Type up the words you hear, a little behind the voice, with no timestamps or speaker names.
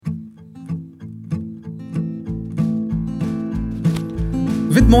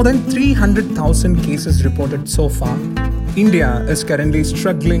With more than 300,000 cases reported so far, India is currently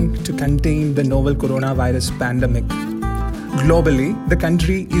struggling to contain the novel coronavirus pandemic. Globally, the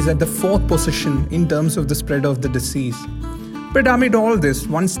country is at the 4th position in terms of the spread of the disease. But amid all this,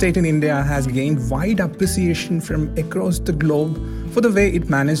 one state in India has gained wide appreciation from across the globe for the way it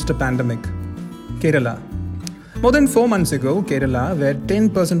managed the pandemic: Kerala. More than 4 months ago, Kerala, where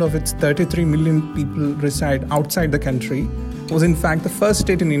 10% of its 33 million people reside outside the country, was in fact the first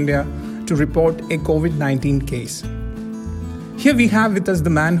state in India to report a Covid-19 case. Here we have with us the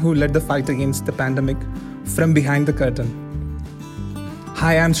man who led the fight against the pandemic from behind the curtain.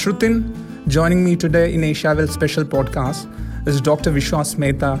 Hi, I'm Shrutin. Joining me today in Asiavel special podcast is Dr Vishwas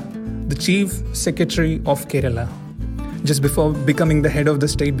Mehta, the Chief Secretary of Kerala. Just before becoming the head of the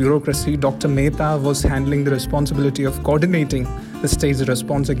state bureaucracy, Dr. Mehta was handling the responsibility of coordinating the state's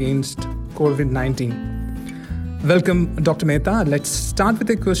response against Covid-19. Welcome, Dr. Mehta. Let's start with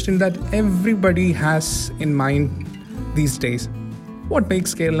a question that everybody has in mind these days. What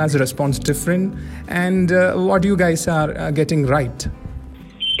makes Kerala's response different, and what you guys are getting right?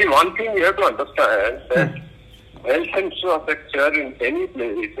 See, one thing you have to understand that health infrastructure in any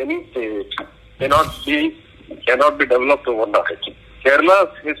place, any state, cannot be developed overnight.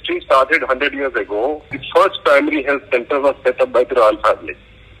 Kerala's history started 100 years ago. Its first primary health center was set up by the royal family.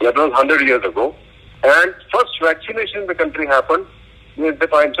 That was 100 years ago. And first vaccination in the country happened in the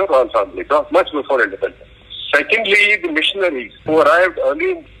times of royal family, much before independence. Secondly, the missionaries who arrived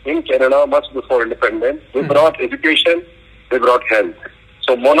early in Kerala, much before independence, they brought education, they brought health.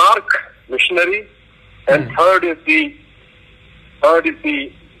 So monarch, missionary, and third is the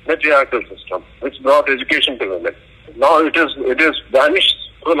matriarchal system, which brought education to women. Now it is vanished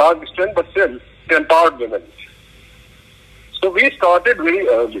to a large extent, but still it empowered women. So we started very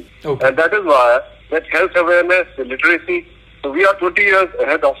early, and that is why that health awareness, literacy. So we are 20 years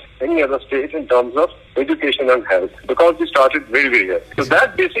ahead of any other state in terms of education and health, because we started very, very early. So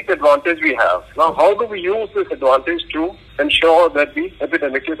that basic advantage we have. Now, how do we use this advantage to ensure that the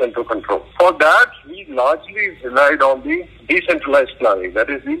epidemic is under control? For that, we largely relied on the decentralized planning, that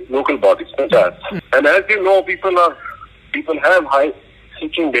is the local bodies, panchayats. And as you know, people have high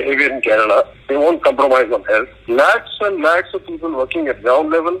seeking behavior in Kerala. They won't compromise on health. Lakhs and lakhs of people working at ground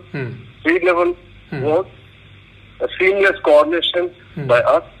level, street level, work, a seamless coordination by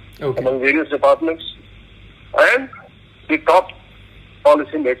us among various departments, and the top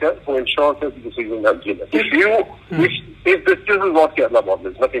policy maker who ensures that the decisions are given. If this is what Kerala model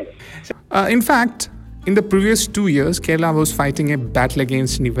is, nothing else. In fact, in the previous 2 years, Kerala was fighting a battle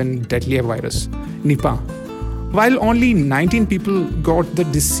against an even deadlier virus, Nipah. While only 19 people got the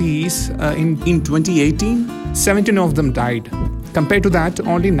disease in 2018, 17 of them died. Compared to that,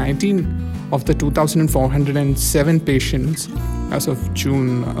 only 19 of the 2,407 patients as of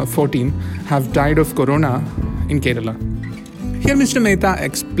June 14 have died of corona in Kerala. Here Mr. Mehta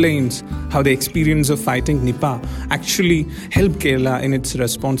explains how the experience of fighting Nipah actually helped Kerala in its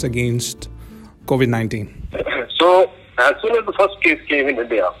response against COVID-19. So, as soon as the first case came in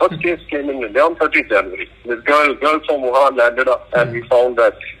India on 30th January, this girl from Wuhan landed up, and we found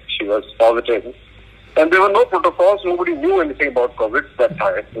that she was positive. And there were no protocols, nobody knew anything about COVID that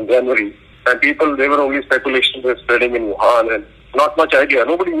time in January. And they were only speculations of spreading in Wuhan and not much idea.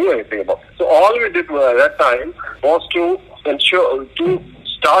 Nobody knew anything about it. So all we did at that time was to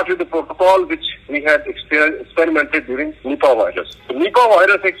start with the protocol which we had experimented during Nipah virus. The Nipah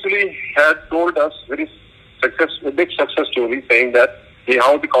virus actually had told us a big success story, saying that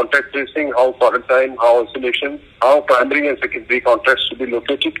how the contact tracing, how quarantine, how isolation, how primary and secondary contacts should be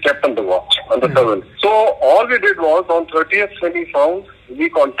located, kept under watch, under surveillance. So all we did was on 30th when we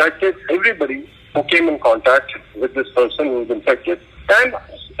contacted everybody who came in contact with this person who was infected and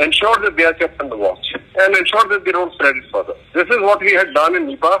ensured that they are kept under watch and ensured that they don't spread it further. This is what we had done in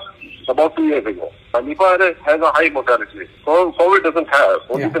Nipah about 2 years ago. Nipah has a high mortality rate. COVID doesn't have.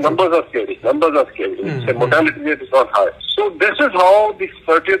 Only the numbers are scary. The mortality rate is not high. So this is how the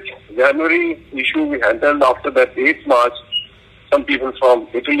 30th January issue we handled. After that, 8th March, some people from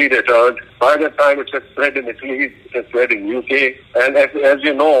Italy returned. By that time, it has spread in Italy, it has spread in UK. And as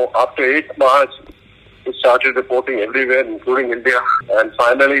you know, after 8th March, it started reporting everywhere, including India. And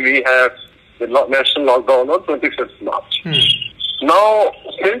finally, we have the national lockdown on 25th March. Now,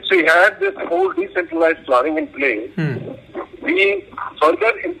 since we had this whole decentralized planning in place, we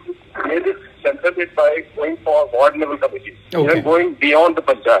further made it centered by going for ward level committees, and going beyond the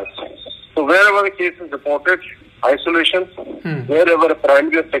panchayats. So wherever the case is reported, isolation, wherever a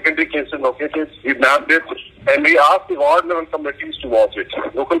primary or secondary case is located, we mapped it, and we asked the ward level committees to watch it.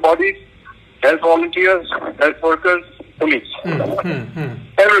 Local bodies, health volunteers, health workers, police.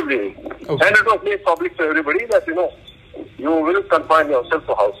 Everybody. Okay. And it was made public to everybody that, you will confine yourself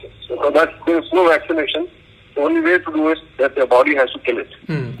to houses. So that there is no vaccination. The only way to do it is that your body has to kill it.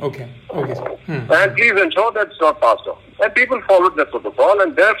 Okay. And please ensure that it's not passed on. And people followed that protocol,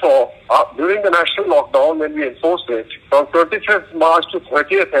 and therefore, during the national lockdown, when we enforced it, from 25th March to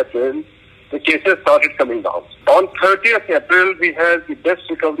 30th April, the cases started coming down. On 30th April, we had the best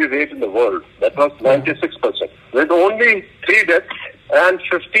recovery rate in the world. That was 96%. With only 3 deaths and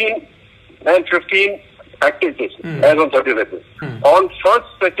 15 active cases as on 30th April. On 1st,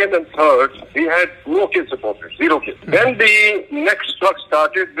 2nd and 3rd, we had no cases reported, 0 cases. Then the next struck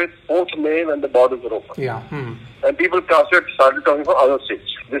started with 4th May when the borders were open. And people started coming from other states.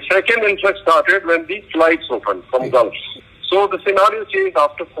 The second influx started when the flights opened from Gulf. So the scenario changed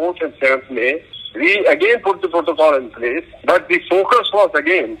after 4th and 7th May. We again put the protocol in place, but the focus was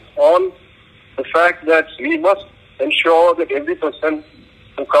again on the fact that we must ensure that every person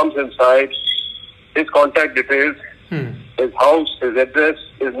who comes inside, his contact details, his house, his address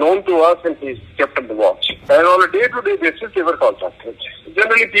is known to us and he's kept on the watch. And on a day-to-day basis, they were contacted.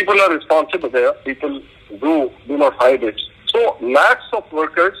 Generally, people are responsible there. People do not hide it. So, lakhs of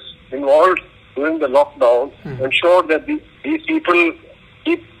workers involved during the lockdown ensure that these people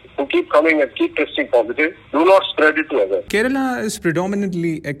who keep coming and keep testing positive do not spread it to others. Kerala is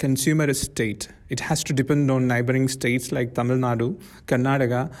predominantly a consumerist state. It has to depend on neighboring states like Tamil Nadu,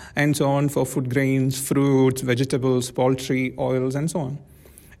 Karnataka, and so on for food grains, fruits, vegetables, poultry, oils, and so on.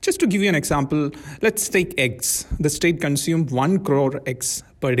 Just to give you an example, let's take eggs. The state consumes 1 crore eggs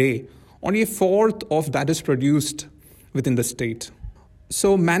per day. Only a fourth of that is produced within the state.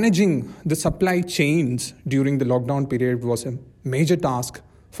 So managing the supply chains during the lockdown period was a major task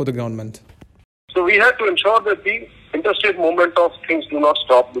for the government. So we had to ensure that the interstate movement of things do not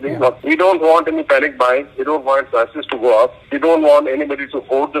stop. We don't want any panic buying. We don't want prices to go up. We don't want anybody to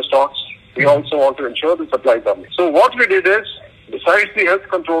hoard the stocks. We also want to ensure the supplies are made. So what we did is, besides the health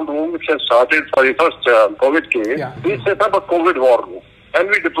control room, which has started for the first COVID case, we set up a COVID war room. And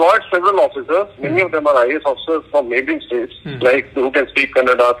we deployed several officers. Many of them are IAS officers from neighboring states, like who can speak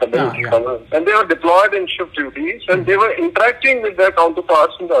Kannada, Tamil. And they were deployed in shift duties, and they were interacting with their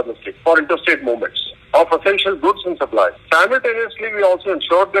counterparts in the other states for interstate movements of essential goods and supplies. Simultaneously, we also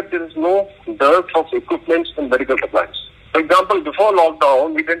ensured that there is no dearth of equipment and medical supplies. For example, before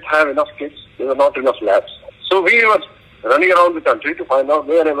lockdown, we didn't have enough kits. There were not enough labs. So we were running around the country to find out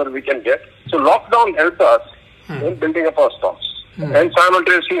wherever we can get. So lockdown helped us in building up our stocks. And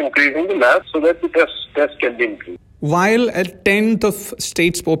simultaneously increasing the labs so that the test can be increased. While a tenth of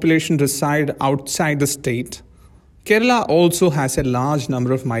state's population reside outside the state, Kerala also has a large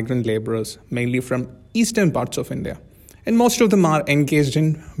number of migrant laborers, mainly from eastern parts of India. And most of them are engaged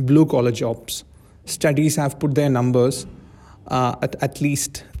in blue-collar jobs. Studies have put their numbers at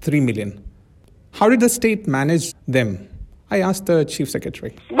least 3 million. How did the state manage them? I asked the Chief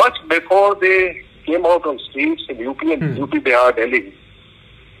Secretary. Much before they came out on streets in UP and UP Bihar, Delhi,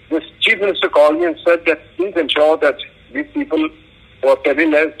 this Chief Minister called me and said that please ensure that these people who are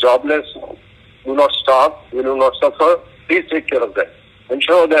penniless, jobless, do not starve, they do not suffer. Please take care of them.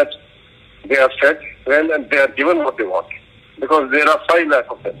 Ensure that they are fed well and they are given what they want, because there are 5 lakh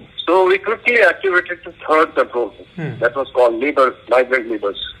of them. So we quickly activated the third control that was called migrant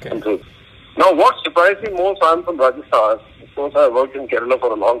laborers control. Now what surprised me most, I am from Rajasthan. Of course, I worked in Kerala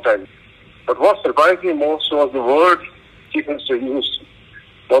for a long time. But what surprised me most was the word Chief Minister used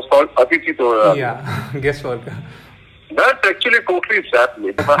was called Atithi Tora. Guest work. That actually totally zapped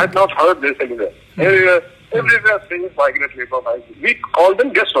me, because I had not heard this anywhere. Everywhere saying migrant labor. We call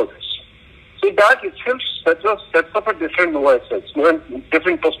them guest workers. So that itself sets up a different nuance,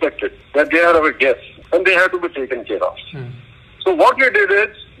 different perspective, that they are our guests and they have to be taken care of. So what we did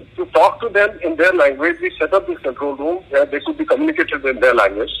is, to talk to them in their language, we set up this control room where they could be communicated in their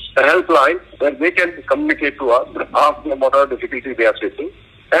language, a helpline where they can communicate to us, ask them what are difficulties they are facing.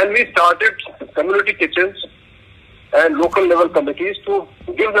 And we started community kitchens and local level committees to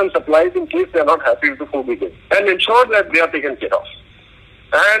give them supplies in case they are not happy with the food we give, and ensure that they are taken care of.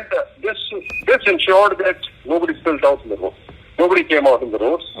 And this ensured that nobody spilled out in the road. Nobody came out in the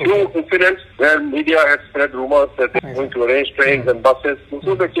roads. Few incidents where media had spread rumors that they were going to arrange trains and buses.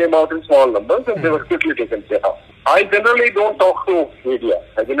 So they came out in small numbers and they were quickly taken care of. I generally don't talk to media.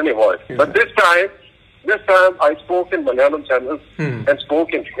 I generally avoid. But this time I spoke in Malayalam channels and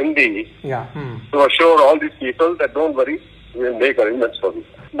spoke in Hindi to assure all these people that don't worry, we will make arrangements for you.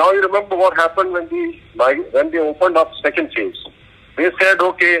 Now you remember what happened when they opened up second phase. They said,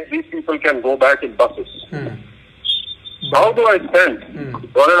 okay, these people can go back in buses. How do I send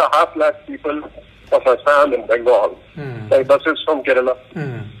 1.5 lakh people of Assam and Bengal, like buses from Kerala.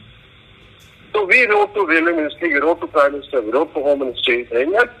 So we wrote to Railway Ministry, we wrote to Prime Minister, we wrote to Home Ministry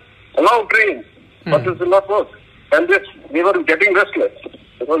saying that allow trains, but this will not work. And they were getting restless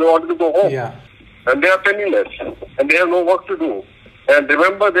because they wanted to go home. Yeah. And they are penniless and they have no work to do. And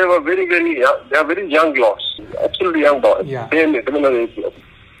remember, they were very, very young. They are very young lots, absolutely young boys. Yeah. Similar age group.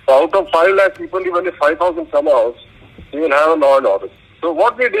 So out of 5 lakh people, even if 5,000 come out, we will have a law and order. So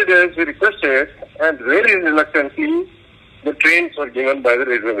what we did is we requested, and very reluctantly, the trains were given by the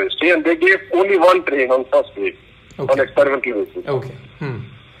Railway Ministry, and they gave only one train on first day, on experimental basis. Okay.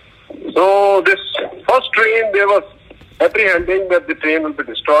 So this first train, they were apprehending that the train will be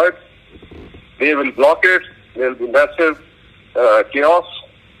destroyed. They will block it. There will be massive chaos.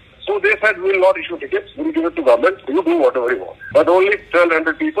 So they said, we will not issue tickets. We will give it to government. You do whatever you want. But only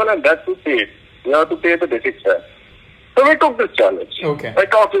 1,200 people, and that to pay. You have to pay the basic fare. So we took this challenge. Okay. I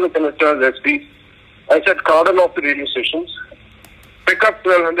talked to the conductors, SP. I said, cordon off the radio stations. Pick up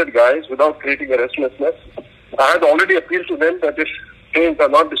 1,200 guys without creating a restlessness. I had already appealed to them that if trains are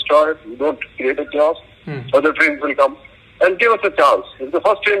not destroyed, we don't create a chaos. Other trains will come. And give us a chance. If the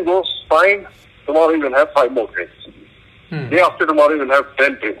first train goes fine, tomorrow you will have 5 more trains. Day after tomorrow you will have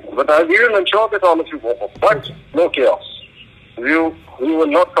 10 trains. But we will ensure that all of you go home. But no chaos. You will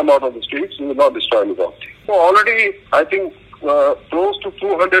not come out on the streets. You will not destroy any property. So already, I think, close to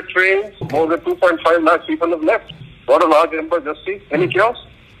 200 trains, more than 2.5 lakh people have left. What a large number, just see. Any chaos?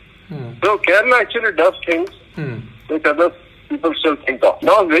 So Kerala actually does things which other people still think of.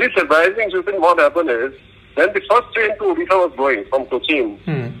 Now, very surprising, Susan, what happened is, when the first train to Odisha was going from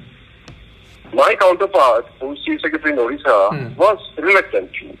Cochin, my counterpart, who is Chief Secretary in Odisha, was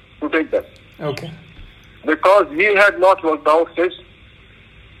reluctant to take them. Okay. Because he had not worked out his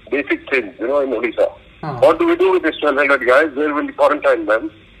basic things, in Odisha. What do we do with these 1,200 guys? Where will we quarantine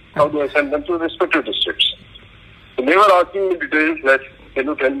them? How do I send them to the respective districts? So they were asking me details that, can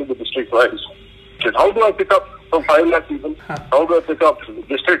you tell me the district-wise? I said, how do I pick up from 5 lakh people? How do I pick up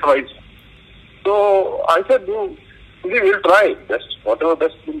district-wise? So I said, we'll try best. Whatever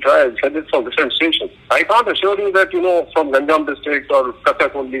best we'll try. I'll send it from different stations. I can't assure you that, from Ganjam district or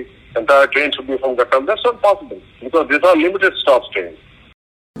Cuttack only, entire train should be from Gattam. That's not possible because these are limited stops trains.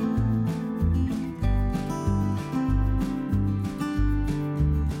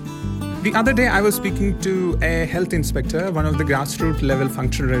 The other day, I was speaking to a health inspector, one of the grassroots level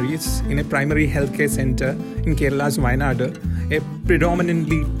functionaries in a primary healthcare center in Kerala's Wayanad, a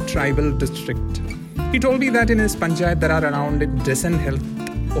predominantly tribal district. He told me that in his panchayat, there are around a dozen health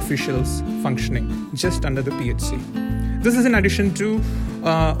officials functioning just under the PHC. This is in addition to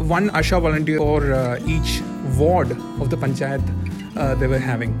one Asha volunteer for each ward of the panchayat they were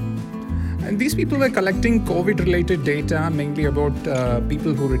having. And these people were collecting COVID-related data, mainly about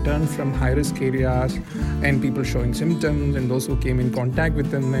people who returned from high-risk areas and people showing symptoms and those who came in contact with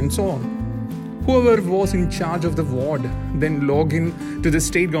them and so on. Whoever was in charge of the ward then log in to the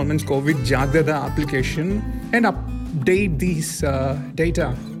state government's COVID Jagrata application and update these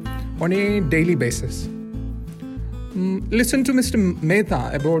data on a daily basis. Listen to Mr.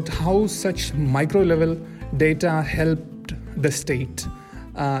 Mehta about how such micro-level data helped the state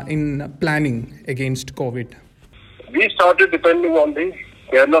in planning against COVID. We started depending on the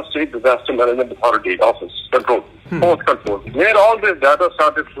Kerala State Disaster Management Authority office, control, post control, where all this data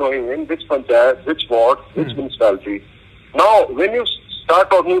started flowing in, which panchayat, which ward, which municipality. Now, when you start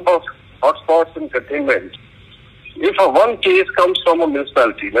talking about hotspots and containment, if one case comes from a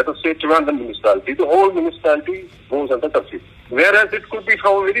municipality, let us say Trivandrum municipality, the whole municipality goes under curfew. Whereas it could be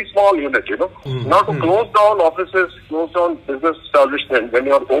from a very small unit, Now to close down offices, close down business establishment when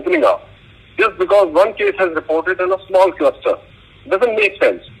you are opening up, just because one case has reported in a small cluster, doesn't make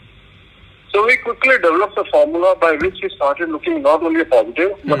sense. So we quickly developed a formula by which we started looking not only at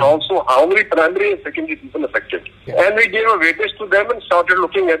positive, but also how many primary and secondary people affected. Yeah. And we gave a weightage to them and started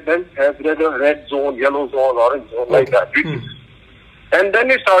looking at them as red zone, yellow zone, orange zone, like that. And then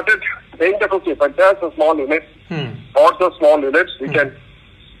we started saying that, okay, panchayats are small units, wards are small units, we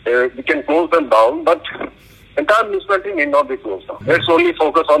can close them down, but entire municipality may not be closed down. Let's only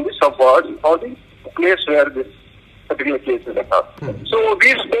focus on the sub-wards or the place where this particular case is occurred. So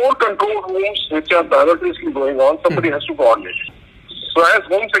these 4 control rooms which are simultaneously going on, somebody has to coordinate. So as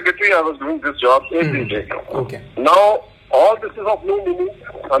Home Secretary, I was doing this job every day. Okay. Now, all this is of no meaning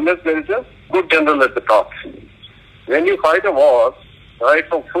unless there is a good general at the top. When you fight a war, right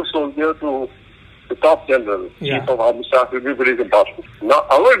from foot soldier to the top general, chief of army staff will be very important. Now,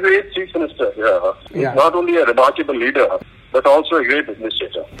 our great chief minister here is not only a remarkable leader, but also a great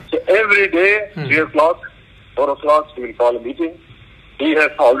administrator. So every day, 3 o'clock, 4 o'clock, we will call a meeting, He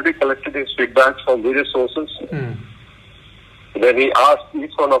has already collected his feedback from various sources. Then he asked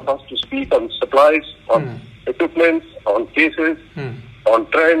each one of us to speak on supplies, on equipment, on cases, on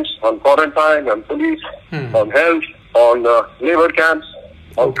trends, on quarantine, on police, on health, on labor camps,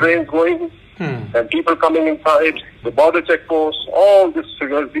 on trains going, and people coming inside, the border checkposts, all these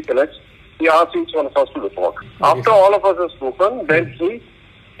figures he collects. He asked each one of us to report. After all of us have spoken, then he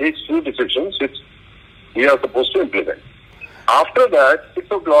takes few decisions which we are supposed to implement. After that, 6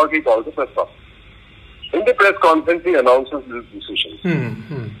 o'clock, he calls the press conference. In the press conference, he announces this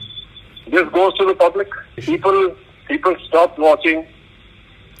decision. This goes to the public. People stop watching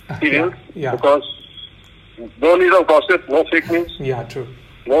serials because no need of gossip, no fake news. Yeah, true.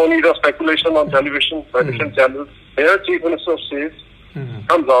 No need of speculation on television, traditional channels. Their chief minister says,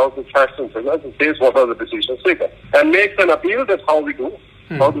 comes out with facts and figures and says what are the decisions taken and makes an appeal that how we do,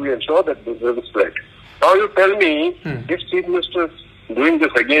 how do we ensure that this will spread. Now you tell me, if chief minister is doing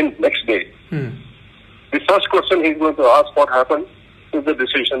this again next day, the first question he's going to ask what happened to the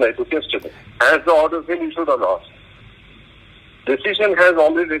decision I took yesterday. Has the order been issued or not? Decision has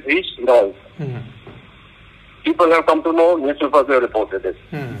already reached now. People have come to know, newspapers have reported it.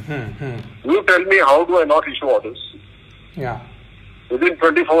 You tell me, how do I not issue orders? Yeah. Within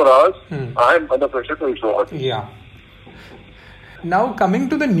 24 hours, I am under pressure to issue orders. Yeah. Now coming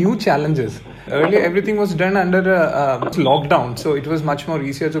to the new challenges. Earlier everything was done under lockdown, so it was much more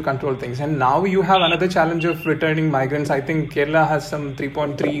easier to control things. And now you have another challenge of returning migrants. I think Kerala has some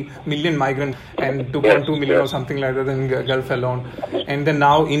 3.3 million migrants and 2.2 million or something like that in Gulf alone. And then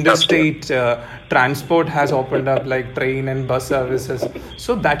now interstate transport has opened up, like train and bus services.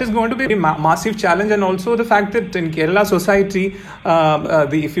 So that is going to be a massive challenge. And also the fact that in Kerala society,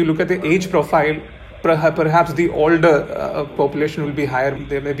 if you look at the age profile, perhaps the older population will be higher.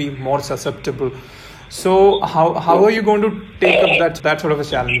 They may be more susceptible. So how are you going to take up that sort of a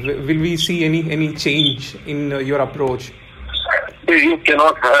challenge? Will we see any change in your approach? You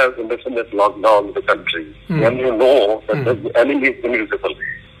cannot have indefinite lockdown in the country when you know that the enemy is invisible.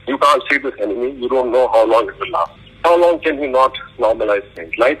 You can't see this enemy. You don't know how long it will last. How long can you not normalize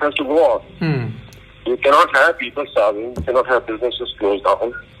things? Life has to go on. You cannot have people starving. You cannot have businesses closed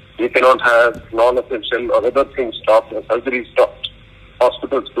down. You cannot have non-essential or other things stopped, surgery stopped,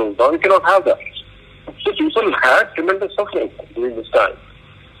 hospitals closed down. You cannot have that. So people had tremendous suffering during this time.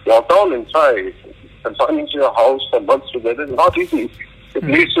 Lockdown inside, confining to your house for months together is not easy. It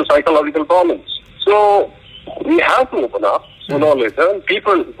leads to psychological problems. So we have to open up sooner or later. And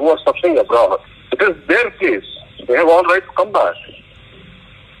people who are suffering abroad, it is their place. They have all right to come back.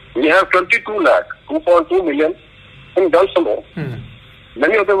 We have 2.2 million in Gulf alone.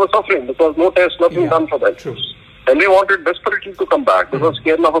 Many of them were suffering because no test, nothing done for them. True. And they wanted desperately to come back because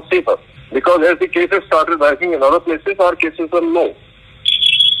Kerala was safer. Because as the cases started rising in other places, our cases were low.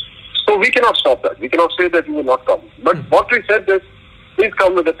 So we cannot stop that. We cannot say that you will not come. But what we said is, please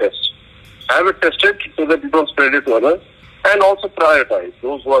come with the test. Have it tested so that you don't spread it to others. And also prioritize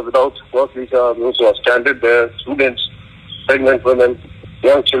those who are without work visa, those who are stranded there, students, pregnant women,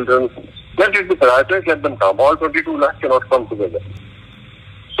 young children. Let it be prioritized, let them come. All 22 lakh cannot come together.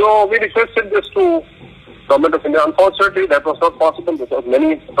 So we requested this to Government of India. Unfortunately, that was not possible because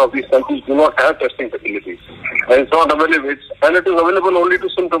many of these countries do not have testing facilities. And it's not available. And it is available only to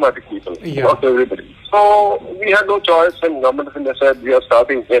symptomatic people, not everybody. So we had no choice, and Government of India said we are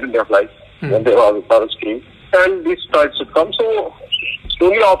starting here in their flights when they are on screen. And these flights should come. So the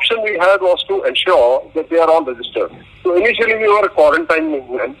only option we had was to ensure that they are all registered. So initially we were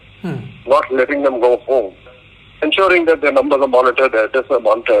quarantining them, not letting them go home, ensuring that their numbers are monitored, their tests are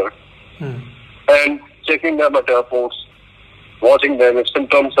monitored, and checking them at airports, watching them. If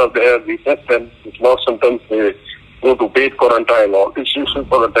symptoms are there, we test them. If no symptoms, they go to paid quarantine or institutional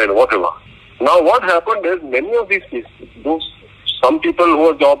quarantine or whatever. Now what happened is many of these cases, some people who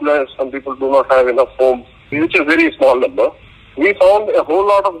are jobless, some people do not have enough homes, which is a very small number. We found a whole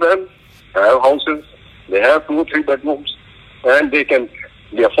lot of them have houses, they have 2 or 3 bedrooms, and they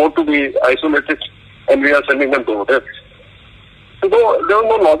afford to be isolated, and we are sending them to hotels. So there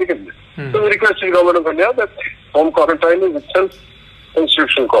was no logic in this. So we requested the Government of India that home quarantine is itself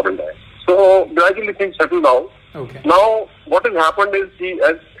institutional quarantine. So gradually things settle down. Okay. Now what has happened is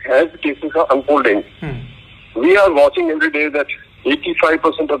as the cases are unfolding, we are watching every day that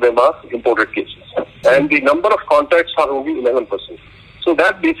 85% of them are imported cases. And the number of contacts are only 11%. So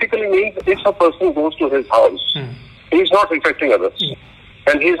that basically means if a person goes to his house, he is not infecting others.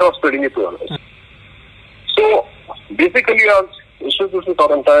 And he is not spreading it to others. So basically our institutional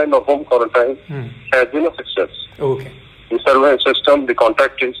quarantine or home quarantine has been a success. Okay. The surveillance system, the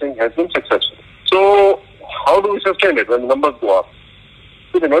contact tracing has been successful. So how do we sustain it when the numbers go up?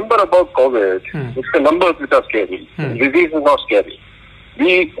 remember about COVID, it's the numbers which are scary. The disease is not scary.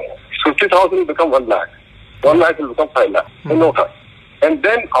 50,000 will become 1 lakh. 1 lakh will become 5 lakh in no time. And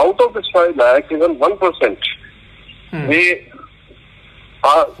then out of this 5 lakh, even 1%, they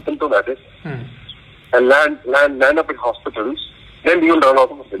are symptomatic and land up in hospitals, then you will run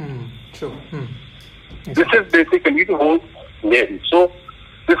out of the Sure. This is basically the whole game. So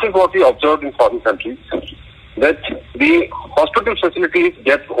this is what we observed in foreign countries, that the hospital facilities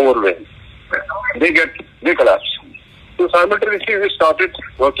get overwhelmed. They collapse. So simultaneously we started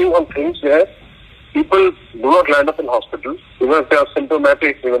working on things where people do not land up in hospitals, even if they are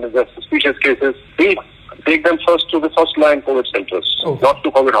symptomatic, even if they are suspicious cases. We take them first to the first line COVID centers, not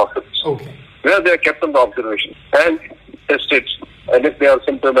to COVID hospitals, where they are kept under observation and tested. And if they are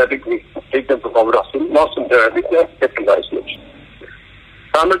symptomatic, we take them to COVID hospital. Not symptomatic, they are kept in isolation.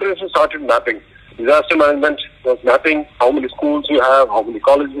 Simultaneously started mapping. Disaster management was mapping how many schools you have, how many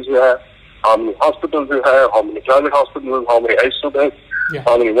colleges you have, how many hospitals you have, how many private hospitals, how many ICU beds,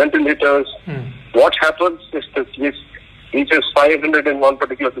 how many ventilators. What happens if the case reaches 500 in one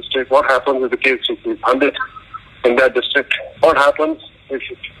particular district? What happens if the case reaches 100 in that district? What happens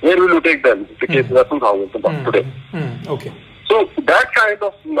where will you take them if the cases are 2,000 today? So that kind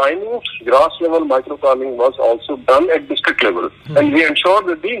of minute grass level micro-planning was also done at district level. And we ensure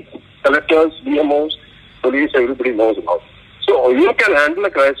that the collectors, DMOs, police, everybody knows about it. So you can handle a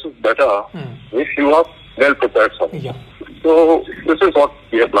crisis better if you are well prepared for it. So this is what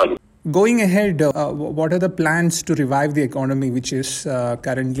we are planning. Going ahead, what are the plans to revive the economy, which is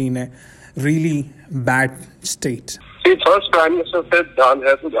currently in a really bad state? See, first Prime Minister said, "Jaan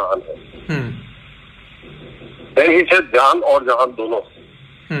hai to jahan hai." Then he said, "Jaan or jahan dono."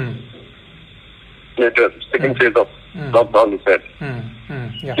 Later, second phase of lockdown, he said.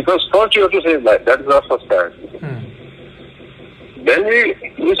 Because first you have to save life. That is our first priority. Then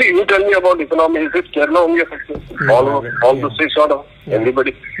you tell me about economy. Is it Kerala only affected? All the states sort of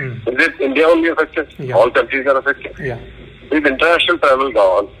everybody. Is it India only affected? All countries are affected. With international travel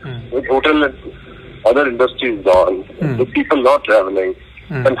gone, with hotel and other industries gone, with people not traveling,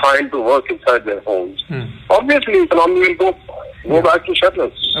 confined to work inside their homes, obviously economy will go back to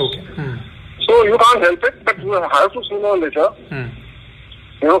shutters. So you can't help it, but you have to sooner or later,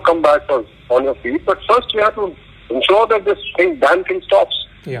 come back on your feet. But first you have to ensure that this damn thing stops.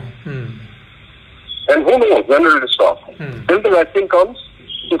 And who knows when it will stop? Till the vaccine comes,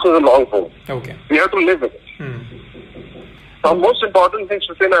 this is a long haul. We have to live with it. The most important thing,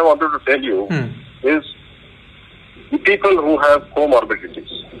 Sachin, I wanted to tell you is the people who have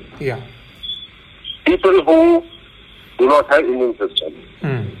comorbidities. People who do not have immune system.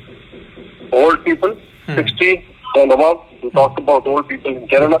 Old people, 60 and above. We talked about old people in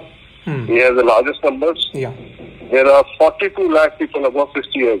Kerala. We have the largest numbers. There are 42 lakh people above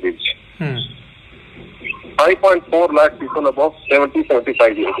 60 years age. 5.4 lakh people above 70,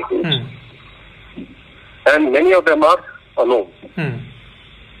 75 years of age. And many of them are alone.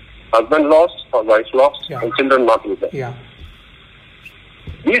 Husband lost, or wife lost, and children not with them.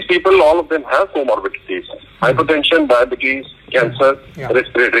 These people, all of them have comorbidities. Hypertension, diabetes, cancer,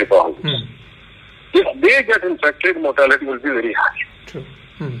 respiratory problems. If they get infected, mortality will be very high.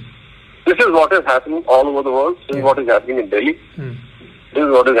 This is what is happening all over the world. This is what is happening in Delhi. This is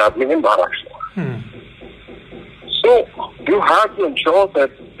what is happening in Maharashtra. So you have to ensure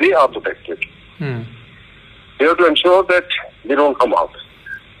that they are protected. You have to ensure that they don't come out.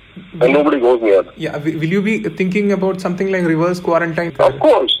 And nobody goes near them. Will you be thinking about something like reverse quarantine? Of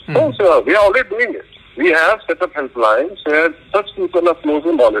course. No, sir. We are already doing it. We have set up helplines where such people are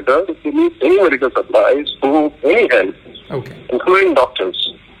closely monitored. If they need any medical supplies, food, any help, including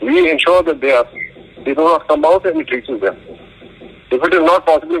doctors, we ensure that they do not come out and it reaches them. If it is not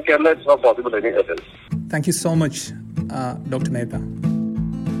possible in Kerala, it's not possible anywhere else. Thank you so much, Dr. Mehta.